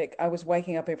inner critic. I was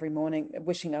waking up every morning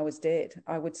wishing I was dead.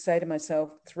 I would say to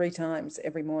myself 3 times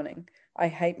every morning, I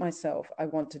hate myself. I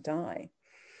want to die.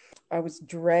 I was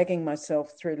dragging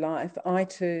myself through life. I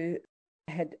too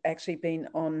had actually been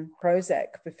on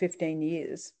Prozac for 15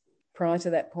 years prior to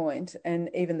that point,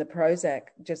 and even the Prozac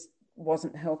just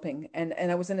wasn't helping. And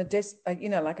I was in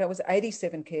I was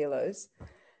 87 kilos.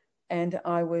 And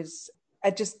I was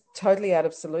just totally out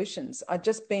of solutions. I'd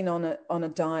just been on a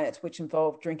diet which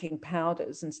involved drinking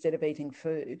powders instead of eating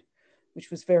food,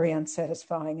 which was very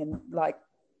unsatisfying and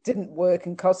didn't work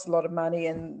and cost a lot of money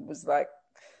and was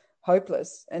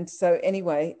hopeless. And so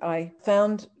anyway, I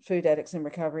found Food Addicts and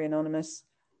Recovery Anonymous.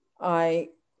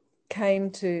 I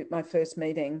came to my first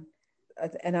meeting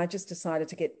and I just decided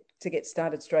to get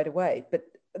started straight away. But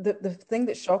the thing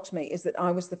that shocked me is that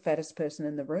I was the fattest person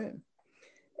in the room.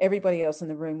 Everybody else in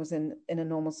the room was in a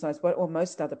normal sized body, or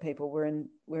most other people were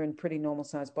in pretty normal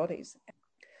sized bodies.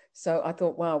 So I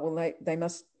thought, wow, well they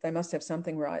must have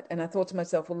something right. And I thought to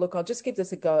myself, well, look, I'll just give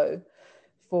this a go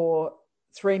for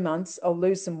 3 months. I'll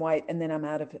lose some weight, and then I'm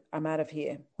out of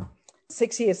here.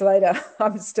 6 years later,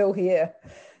 I'm still here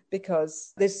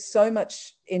because there's so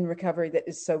much in recovery that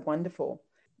is so wonderful.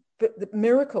 But the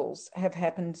miracles have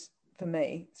happened for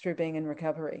me through being in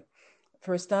recovery.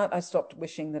 For a start, I stopped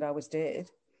wishing that I was dead.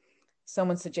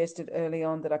 Someone suggested early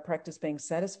on that I practice being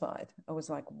satisfied. I was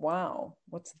like, wow,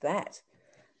 what's that?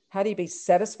 How do you be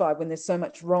satisfied when there's so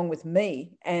much wrong with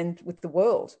me and with the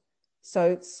world?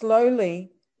 So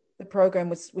slowly the program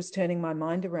was turning my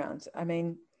mind around. I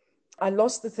mean, I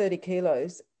lost the 30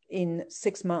 kilos in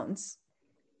 6 months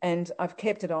and I've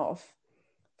kept it off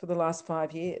for the last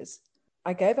 5 years.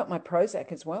 I gave up my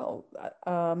Prozac as well.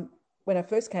 When I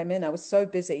first came in, I was so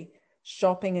busy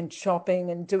shopping and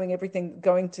doing everything,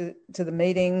 going to the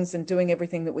meetings and doing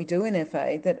everything that we do in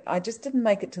FA, that I just didn't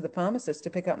make it to the pharmacist to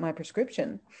pick up my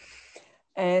prescription.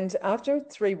 And after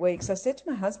 3 weeks, I said to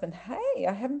my husband, hey,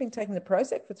 I haven't been taking the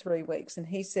Prozac for 3 weeks. And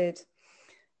he said,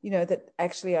 that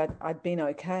actually I'd been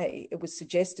okay. It was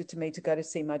suggested to me to go to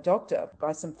see my doctor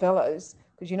by some fellows,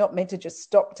 because you're not meant to just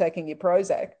stop taking your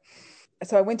Prozac.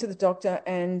 So I went to the doctor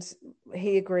and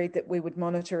he agreed that we would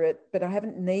monitor it, but I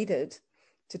haven't needed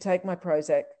to take my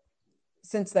Prozac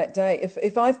since that day.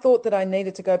 If I thought that I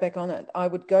needed to go back on it, I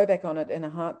would go back on it in a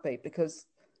heartbeat, because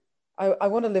I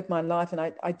want to live my life, and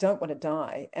I don't want to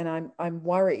die. And I'm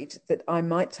worried that I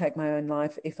might take my own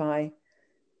life if I'm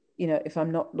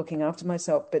not looking after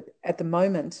myself. But at the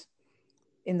moment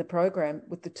in the program,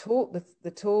 with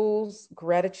the tools,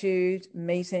 gratitude,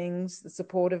 meetings, the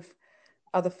support of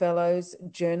other fellows,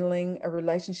 journaling, a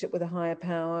relationship with a higher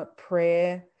power,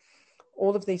 prayer,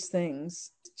 all of these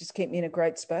things just keep me in a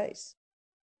great space.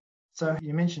 So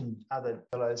you mentioned other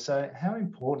fellows. So how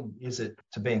important is it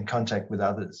to be in contact with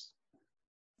others?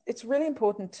 It's really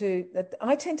important that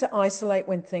I tend to isolate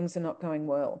when things are not going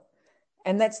well.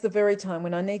 And that's the very time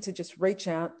when I need to just reach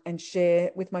out and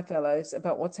share with my fellows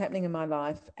about what's happening in my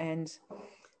life and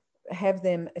have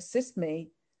them assist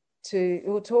me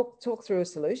to talk through a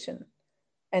solution.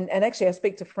 And actually, I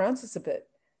speak to Frances a bit,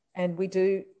 and we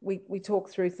talk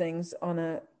through things on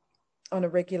a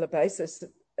regular basis.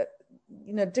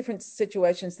 Different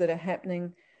situations that are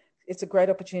happening. It's a great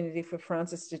opportunity for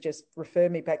Frances to just refer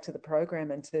me back to the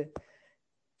program and to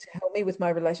help me with my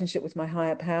relationship with my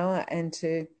higher power, and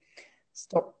to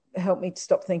help me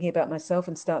stop thinking about myself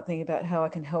and start thinking about how I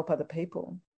can help other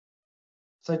people.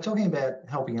 So talking about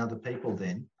helping other people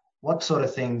then, what sort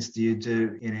of things do you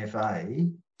do in FA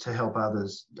to help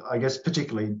others? I guess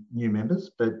particularly new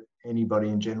members, but anybody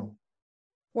in general.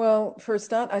 Well, for a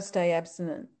start, I stay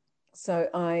abstinent. So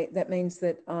that means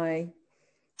that I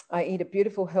eat a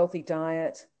beautiful, healthy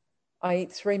diet. I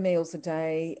eat 3 meals a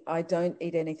day. I don't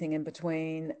eat anything in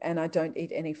between, and I don't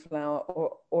eat any flour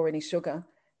or any sugar.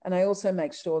 And I also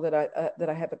make sure that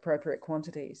I have appropriate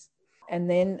quantities. And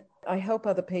then I help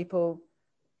other people.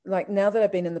 Like now that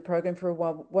I've been in the program for a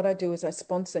while, what I do is I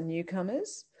sponsor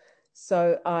newcomers.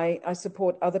 So I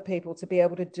support other people to be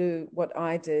able to do what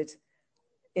I did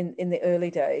in the early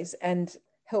days, and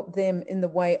help them in the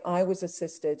way I was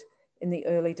assisted in the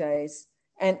early days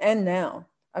and now.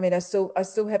 I mean, I still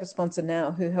have a sponsor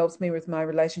now who helps me with my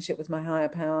relationship with my higher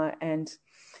power, and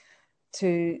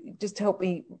to just help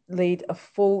me lead a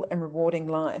full and rewarding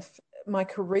life. My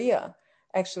career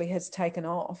actually has taken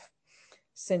off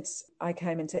since I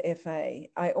came into FA.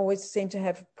 I always seem to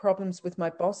have problems with my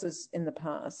bosses in the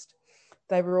past.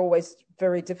 They were always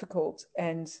very difficult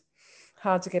and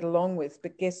hard to get along with,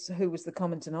 but guess who was the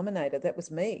common denominator? That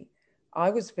was me. I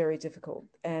was very difficult,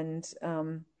 and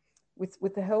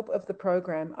with the help of the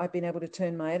program, I've been able to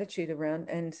turn my attitude around.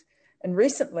 And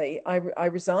recently, I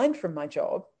resigned from my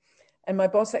job, and my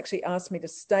boss actually asked me to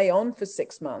stay on for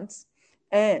 6 months,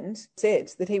 and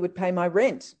said that he would pay my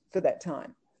rent for that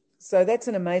time. So that's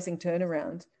an amazing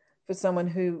turnaround for someone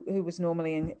who was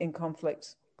normally in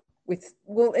conflict with.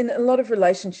 Well, in a lot of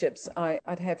relationships,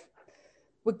 I'd have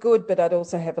were good, but I'd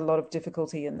also have a lot of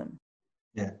difficulty in them.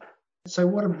 Yeah. So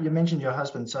you mentioned your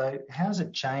husband. So how's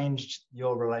it changed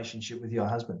your relationship with your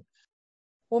husband?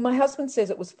 Well, my husband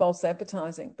says it was false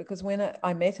advertising, because when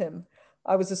I met him,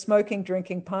 I was a smoking,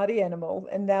 drinking party animal,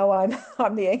 and now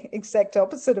I'm the exact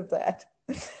opposite of that.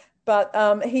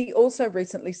 But he also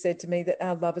recently said to me that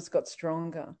our love has got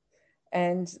stronger,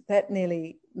 and that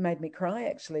nearly made me cry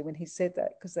actually when he said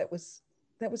that, because that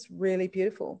was really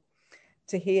beautiful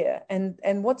to hear.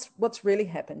 And what's really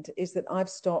happened is that I've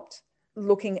stopped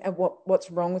looking at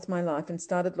what's wrong with my life and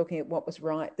started looking at what was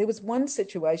right. There was one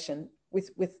situation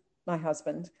with my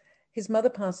husband. His mother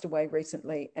passed away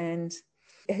recently, and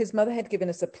his mother had given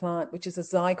us a plant, which is a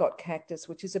zygote cactus,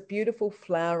 which is a beautiful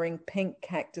flowering pink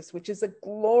cactus, which is a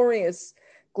glorious,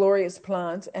 glorious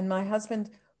plant. And my husband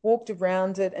walked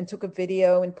around it and took a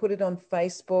video and put it on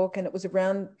Facebook. And it was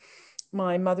around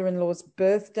my mother-in-law's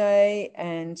birthday,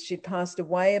 and she'd passed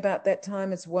away about that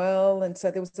time as well. And so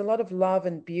there was a lot of love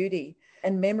and beauty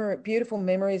and beautiful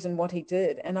memories in what he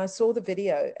did. And I saw the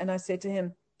video and I said to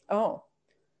him, "Oh,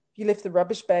 you left the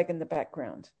rubbish bag in the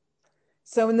background."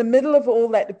 So in the middle of all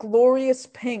that glorious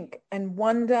pink and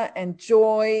wonder and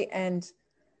joy and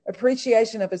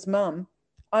appreciation of his mum,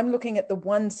 I'm looking at the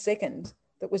 1 second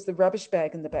that was the rubbish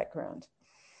bag in the background.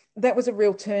 That was a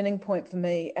real turning point for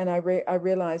me. And I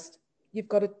realized, you've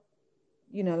got to,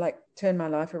 turn my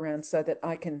life around so that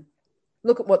I can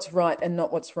look at what's right and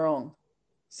not what's wrong.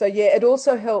 So yeah, it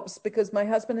also helps because my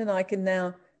husband and I can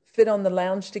now fit on the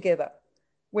lounge together.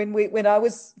 When I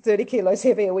was 30 kilos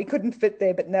heavier, we couldn't fit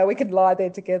there, but now we can lie there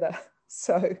together.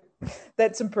 So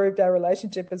that's improved our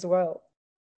relationship as well.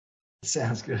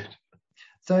 Sounds good.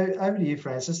 So over to you,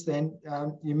 Frances. Then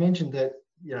you mentioned that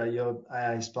your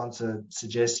AA sponsor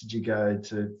suggested you go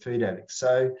to Food Addicts.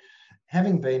 So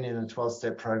having been in a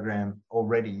 12-step program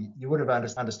already, you would have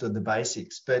understood the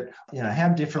basics. But how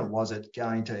different was it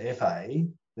going to FA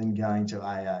than going to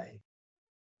AA?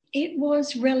 It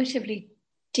was relatively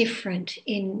different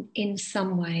in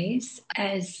some ways.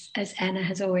 As Anna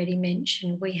has already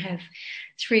mentioned, we have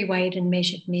 3 weighed and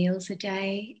measured meals a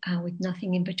day with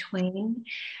nothing in between.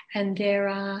 And there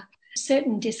are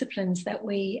certain disciplines that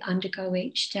we undergo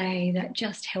each day that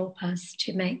just help us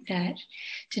to make that,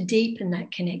 to deepen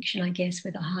that connection, I guess,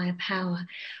 with a higher power.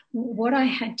 What I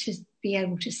had to be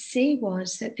able to see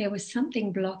was that there was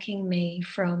something blocking me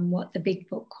from what the Big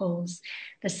Book calls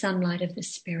the sunlight of the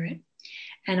spirit.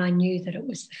 And I knew that it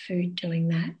was the food doing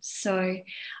that. So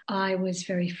I was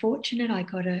very fortunate. I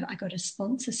got a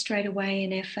sponsor straight away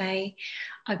in FA.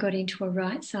 I got into a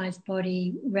right-sized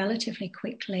body relatively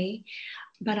quickly,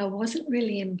 but I wasn't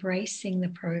really embracing the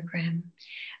program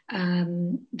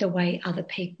the way other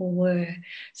people were.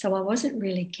 So I wasn't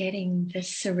really getting the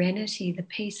serenity, the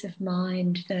peace of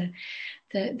mind,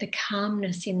 the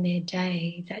calmness in their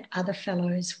day that other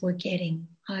fellows were getting.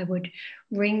 I would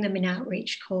ring them in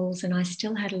outreach calls, and I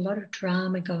still had a lot of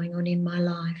drama going on in my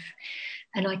life.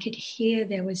 And I could hear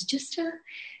there was just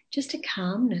a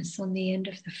calmness on the end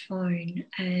of the phone,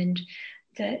 and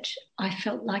that I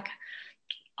felt like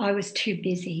I was too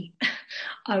busy.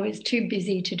 I was too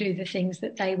busy to do the things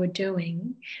that they were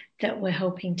doing that were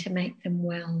helping to make them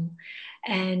well.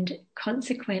 And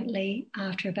consequently,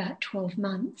 after about 12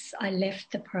 months, I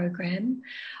left the program.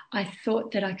 I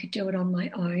thought that I could do it on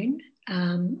my own.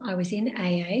 I was in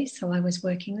AA, so I was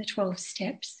working the 12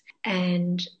 steps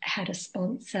and had a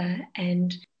sponsor.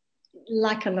 And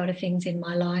like a lot of things in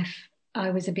my life, I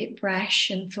was a bit brash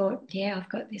and thought, yeah, I've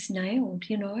got this nailed,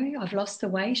 I've lost the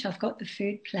weight, I've got the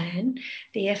food plan.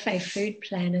 The FA food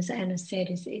plan, as Anna said,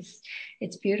 is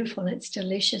it's beautiful, it's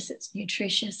delicious, it's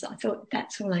nutritious. I thought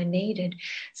that's all I needed.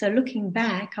 So looking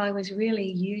back, I was really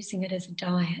using it as a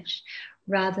diet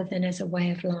rather than as a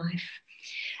way of life.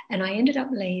 And I ended up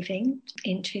leaving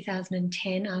in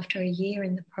 2010 after a year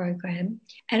in the program.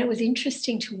 And it was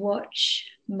interesting to watch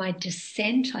my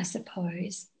descent, I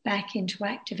suppose, back into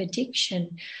active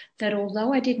addiction, that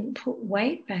although I didn't put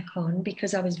weight back on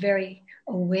because I was very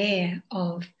aware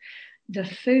of the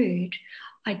food,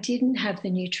 I didn't have the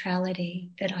neutrality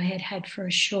that I had had for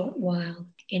a short while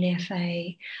in FA.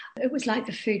 It was like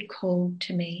the food called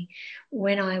to me.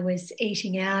 When I was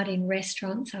eating out in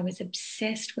restaurants, I was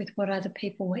obsessed with what other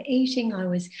people were eating. I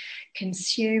was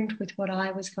consumed with what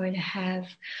I was going to have.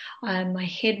 My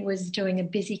head was doing a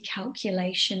busy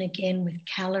calculation again with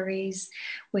calories,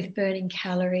 with burning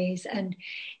calories, and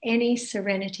any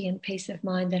serenity and peace of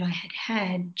mind that I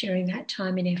had during that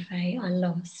time in FA, I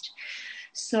lost.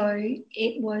 So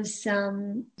it was a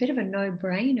bit of a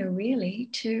no-brainer, really,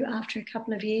 to, after a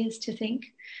couple of years, to think,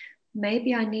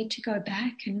 maybe I need to go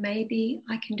back and maybe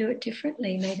I can do it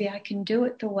differently. Maybe I can do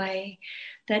it the way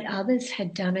that others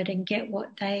had done it and get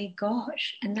what they got.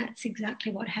 And that's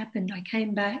exactly what happened. I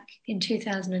came back in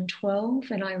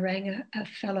 2012 and I rang a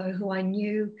fellow who I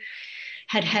knew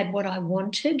had what I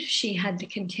wanted. She had the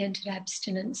contented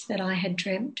abstinence that I had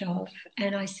dreamt of.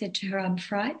 And I said to her, I'm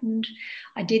frightened.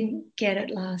 I didn't get it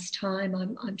last time.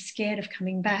 I'm scared of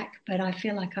coming back, but I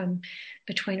feel like I'm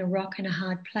between a rock and a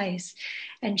hard place.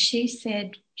 And she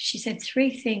said 3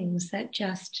 things that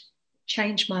just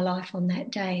changed my life on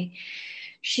that day.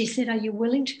 She said, are you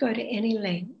willing to go to any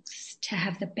lengths to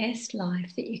have the best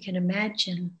life that you can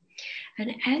imagine?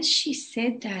 And as she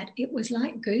said that, it was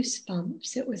like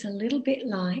goosebumps. It was a little bit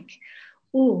like,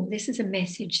 oh, this is a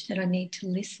message that I need to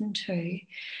listen to.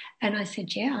 And I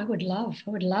said, yeah, I would love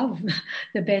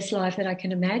the best life that I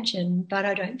can imagine, but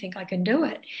I don't think I can do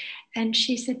it. And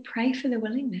she said, pray for the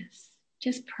willingness.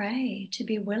 Just pray to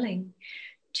be willing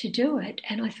to do it.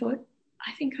 And I thought,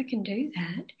 I think I can do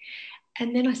that.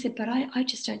 And then I said, but I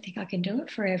just don't think I can do it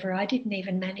forever. I didn't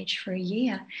even manage for a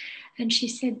year. And she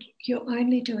said, you're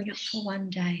only doing it for one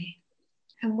day.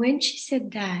 And when she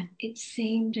said that, it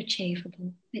seemed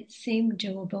achievable. It seemed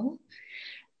doable.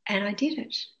 And I did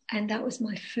it. And that was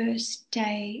my first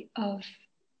day of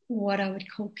what I would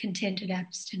call contented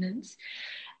abstinence.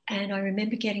 And I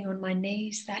remember getting on my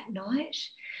knees that night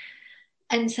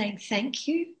and saying, thank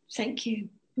you,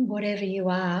 whatever you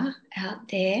are out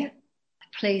there.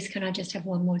 Please, can I just have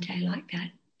one more day like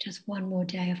that? Just one more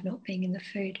day of not being in the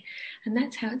food. And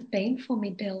that's how it's been for me,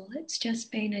 Bill. It's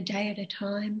just been a day at a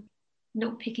time,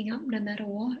 not picking up no matter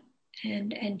what,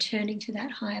 and turning to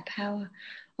that higher power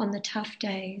on the tough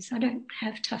days. I don't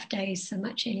have tough days so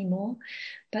much anymore,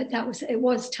 but it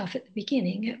was tough at the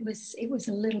beginning. It was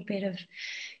a little bit of,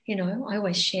 I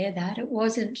always share that. It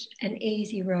wasn't an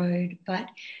easy road, but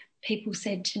people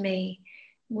said to me,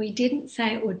 We didn't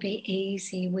say it would be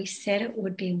easy. We said it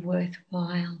would be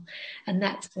worthwhile. And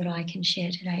that's what I can share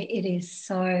today. It is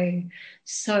so,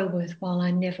 so worthwhile.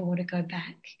 I never want to go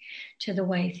back to the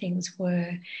way things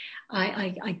were.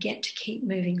 I get to keep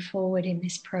moving forward in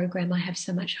this program. I have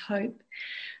so much hope.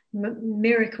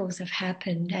 Miracles have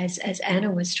happened, as Anna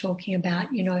was talking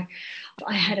about. You know,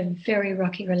 I had a very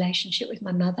rocky relationship with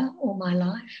my mother all my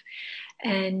life.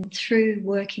 And through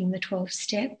working the 12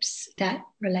 steps, that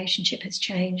relationship has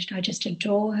changed. I just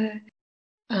adore her.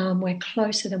 We're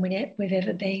closer than we've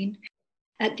ever been.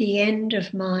 At the end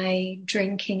of my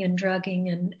drinking and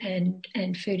drugging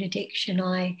and food addiction,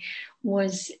 I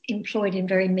was employed in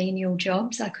very menial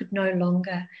jobs. I could no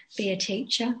longer be a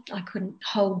teacher. I couldn't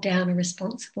hold down a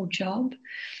responsible job.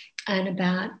 And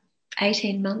about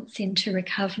 18 months into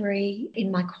recovery,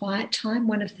 in my quiet time,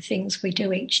 one of the things we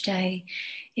do each day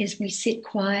is we sit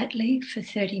quietly for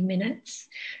 30 minutes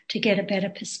to get a better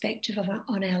perspective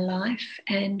on our life.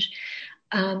 And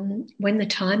when the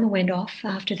timer went off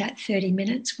after that 30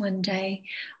 minutes one day,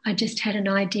 I just had an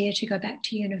idea to go back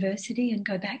to university and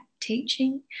go back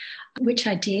teaching, which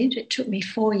I did. It took me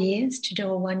 4 years to do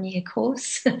a 1-year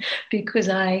course because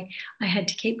I had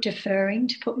to keep deferring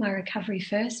to put my recovery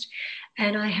first.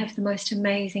 And I have the most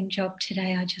amazing job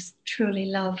today. I just truly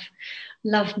love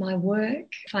my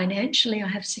work. Financially, I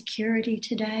have security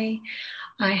today.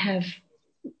 I have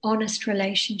honest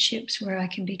relationships where I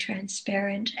can be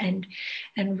transparent and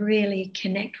really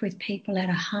connect with people at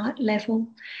a heart level.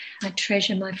 I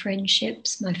treasure my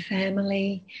friendships, my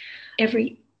family.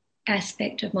 Every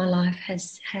aspect of my life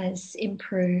has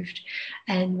improved.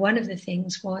 And one of the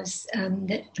things was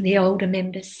that the older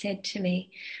members said to me,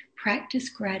 practice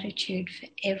gratitude for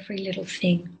every little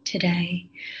thing today.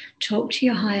 Talk to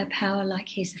your higher power like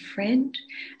he's a friend,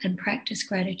 and practice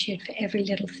gratitude for every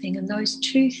little thing. And those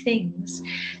two things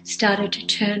started to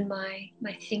turn my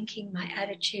thinking, my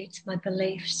attitudes, my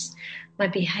beliefs, my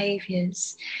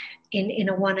behaviours in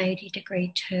a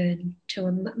 180-degree turn to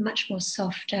a much more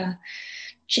softer,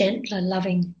 gentler,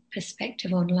 loving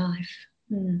perspective on life.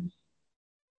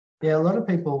 Yeah, a lot of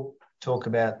people talk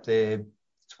about their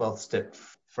 12th step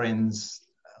friends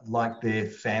like their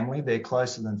family. They're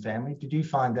closer than family. Did you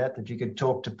find that you could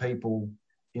talk to people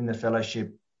in the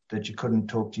fellowship that you couldn't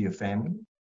talk to your family?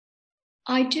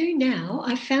 I do now.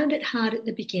 I found it hard at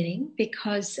the beginning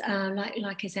because,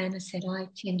 like as Anna said, I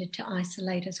tended to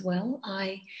isolate as well.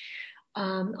 I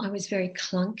was very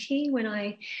clunky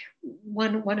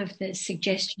when one of the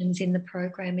suggestions in the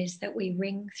program is that we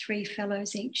ring 3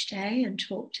 fellows each day and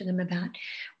talk to them about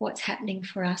what's happening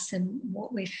for us and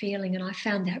what we're feeling. And I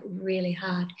found that really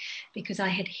hard because I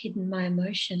had hidden my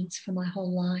emotions for my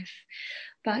whole life.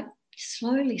 But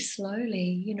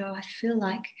slowly, you know, I feel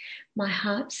like my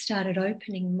heart started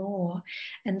opening more,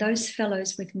 and those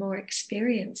fellows with more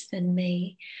experience than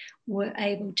me were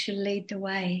able to lead the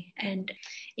way and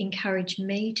encourage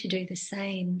me to do the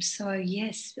same. So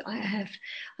yes, I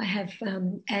have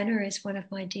Anna as one of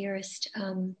my dearest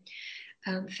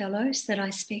fellows that I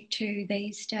speak to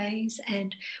these days,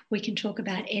 and we can talk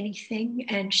about anything.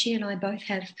 And she and I both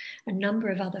have a number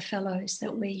of other fellows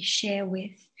that we share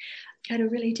with at a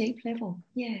really deep level.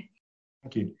 Yeah.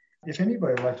 Thank you. If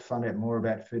anybody would like to find out more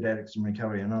about Food Addicts and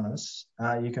Recovery Anonymous,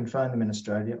 you can phone them in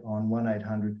Australia on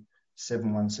 1800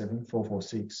 717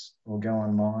 446 or go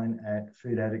online at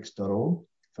foodaddicts.org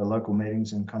for local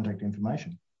meetings and contact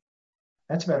information.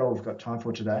 That's about all we've got time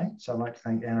for today. So I'd like to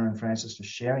thank Anna and Frances for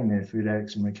sharing their Food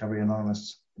Addicts and Recovery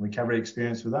Anonymous recovery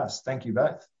experience with us. Thank you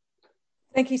both.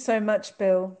 Thank you so much,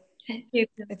 Bill. Thank you.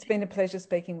 It's been a pleasure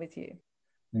speaking with you.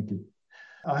 Thank you.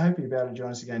 I hope you'll be able to join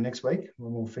us again next week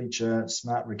when we'll feature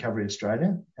Smart Recovery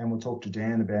Australia, and we'll talk to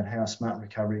Dan about how Smart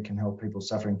Recovery can help people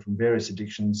suffering from various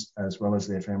addictions as well as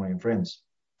their family and friends.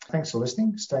 Thanks for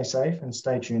listening. Stay safe and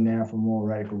stay tuned now for more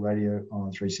Radical Radio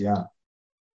on 3CR.